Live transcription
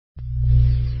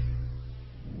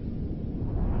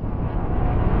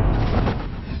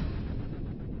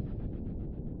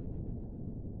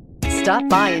Stop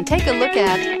by and take a look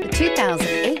at the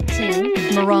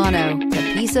 2018 Murano.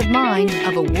 The peace of mind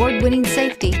of award-winning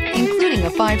safety, including a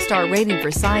 5-star rating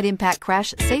for side impact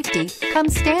crash safety,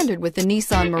 comes standard with the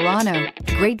Nissan Murano.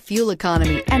 Great fuel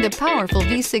economy and a powerful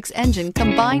V6 engine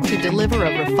combine to deliver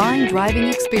a refined driving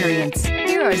experience.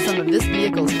 Here are some of this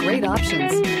vehicle's great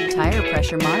options: tire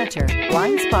pressure monitor,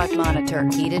 blind spot monitor,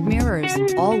 heated mirrors,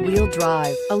 all-wheel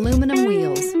drive, aluminum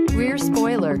wheels, rear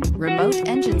spoiler, remote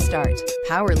engine start,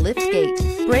 power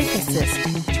liftgate, brake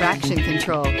assist, traction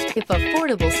control. If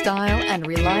affordable style and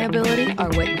reliability are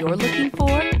what you're looking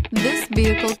for, this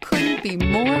vehicle couldn't be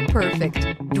more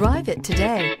perfect. Drive it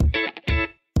today.